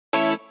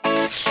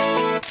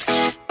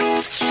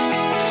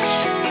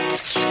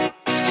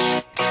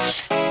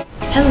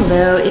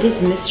Hello, it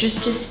is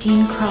Mistress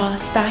Justine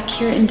Cross back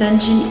here in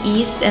Dungeon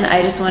East, and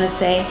I just want to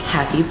say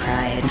happy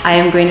Pride. I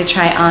am going to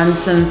try on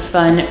some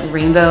fun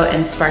rainbow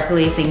and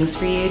sparkly things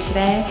for you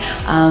today,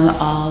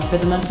 all for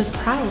the month of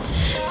Pride.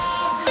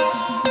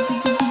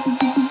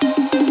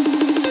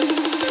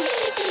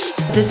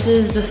 This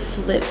is the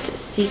flipped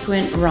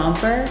sequin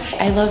romper.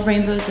 I love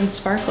rainbows and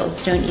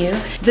sparkles, don't you?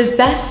 The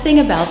best thing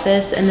about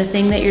this, and the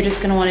thing that you're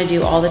just gonna wanna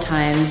do all the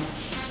time,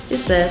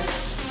 is this.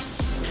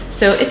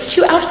 So it's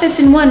two outfits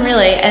in one,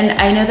 really, and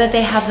I know that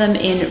they have them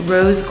in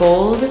rose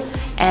gold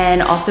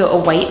and also a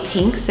white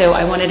pink, so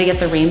I wanted to get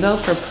the rainbow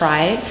for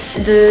Pride.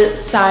 The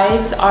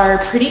sides are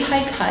pretty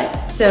high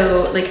cut,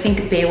 so like think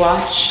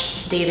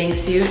Baywatch bathing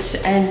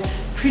suit, and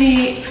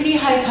pretty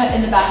high cut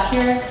in the back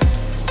here.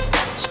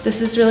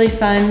 This is really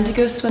fun to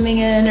go swimming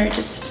in or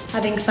just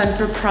having fun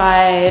for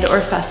Pride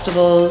or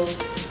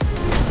festivals.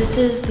 This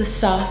is the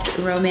soft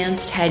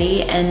romance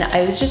teddy, and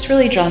I was just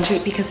really drawn to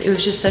it because it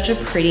was just such a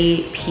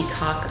pretty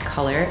peacock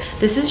color.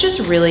 This is just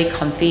really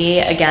comfy.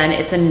 Again,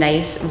 it's a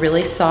nice,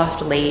 really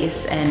soft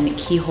lace and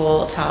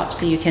keyhole top,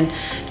 so you can,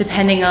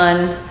 depending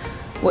on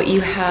what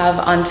you have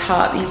on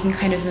top, you can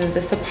kind of move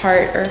this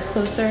apart or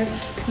closer.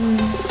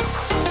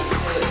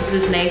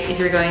 This is nice if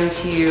you're going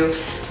to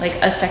like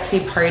a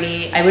sexy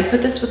party. I would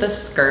put this with a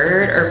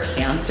skirt or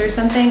pants or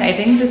something. I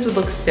think this would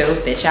look so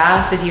bitch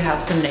ass if you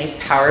have some nice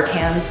power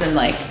pants and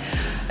like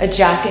a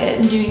jacket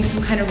and doing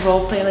some kind of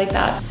role play like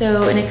that.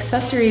 So an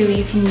accessory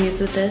you can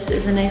use with this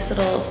is a nice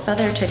little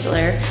feather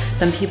tickler.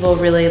 Some people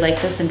really like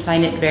this and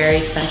find it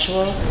very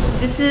sensual.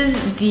 This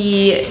is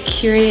the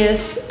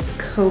Curious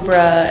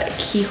Cobra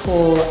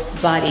keyhole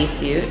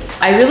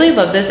bodysuit. I really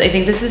love this. I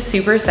think this is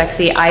super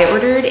sexy. I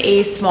ordered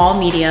a small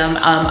medium.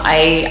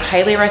 I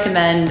highly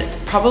recommend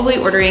probably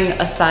ordering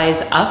a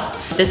size up.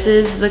 This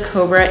is the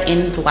Cobra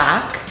in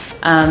black.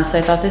 So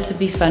I thought this would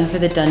be fun for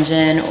the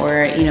dungeon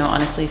or, you know,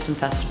 honestly, some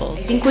festivals.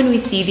 I think when we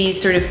see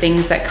these sort of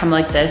things that come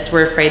like this,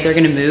 we're afraid they're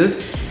gonna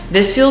move.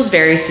 This feels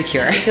very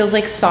secure. It feels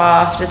like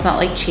soft. It's not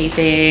like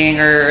chafing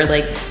or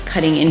like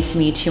cutting into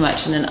me too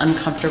much in an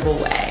uncomfortable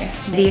way.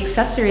 The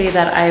accessory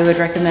that I would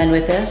recommend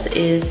with this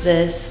is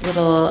this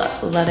little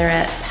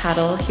leatherette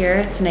paddle here.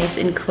 It's nice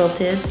and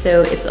quilted,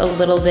 so it's a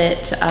little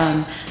bit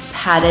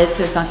padded,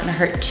 so it's not gonna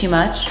hurt too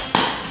much.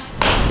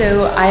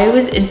 So I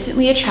was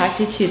instantly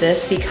attracted to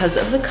this because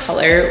of the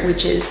color,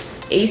 which is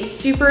a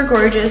super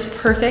gorgeous,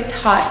 perfect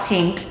hot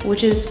pink,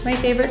 which is my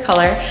favorite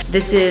color.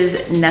 This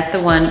is Net the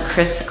One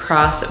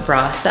crisscross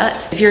bra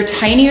set. If you're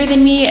tinier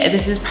than me,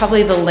 this is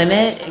probably the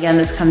limit. Again,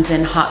 this comes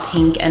in hot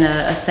pink and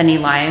a sunny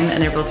lime,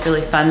 and they're both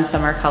really fun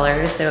summer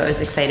colors, so I was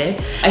excited.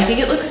 I think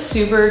it looks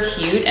super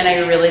cute, and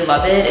I really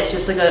love it. It's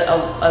just like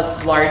a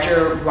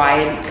larger,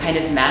 wide kind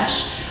of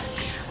mesh.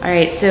 All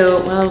right,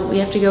 so, well, we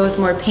have to go with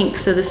more pink.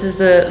 So this is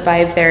the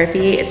Vibe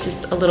Therapy. It's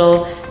just a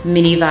little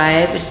mini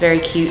vibe, which is very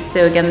cute.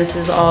 So again, this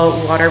is all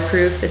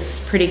waterproof.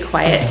 It's pretty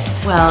quiet.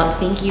 Well,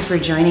 thank you for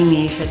joining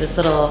me for this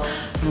little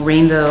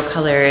rainbow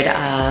colored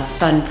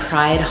fun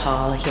Pride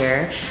haul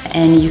here.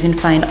 And you can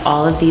find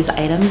all of these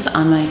items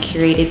on my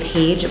curated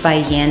page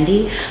by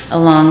Yandy,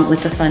 along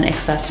with the fun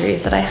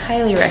accessories that I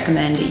highly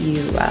recommend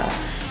you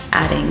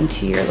adding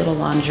to your little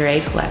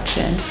lingerie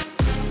collection.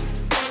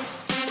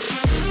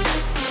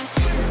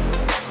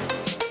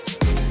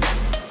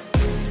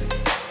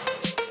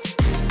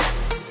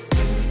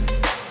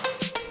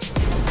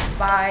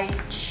 By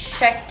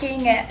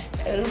checking it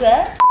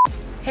over.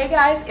 Hey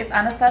guys, it's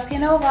Anastasia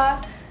Nova.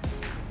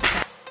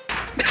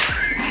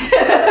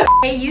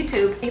 Hey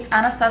YouTube, it's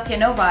Anastasia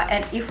Nova,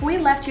 and if we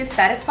left you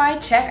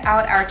satisfied, check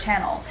out our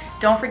channel.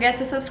 Don't forget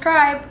to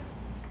subscribe.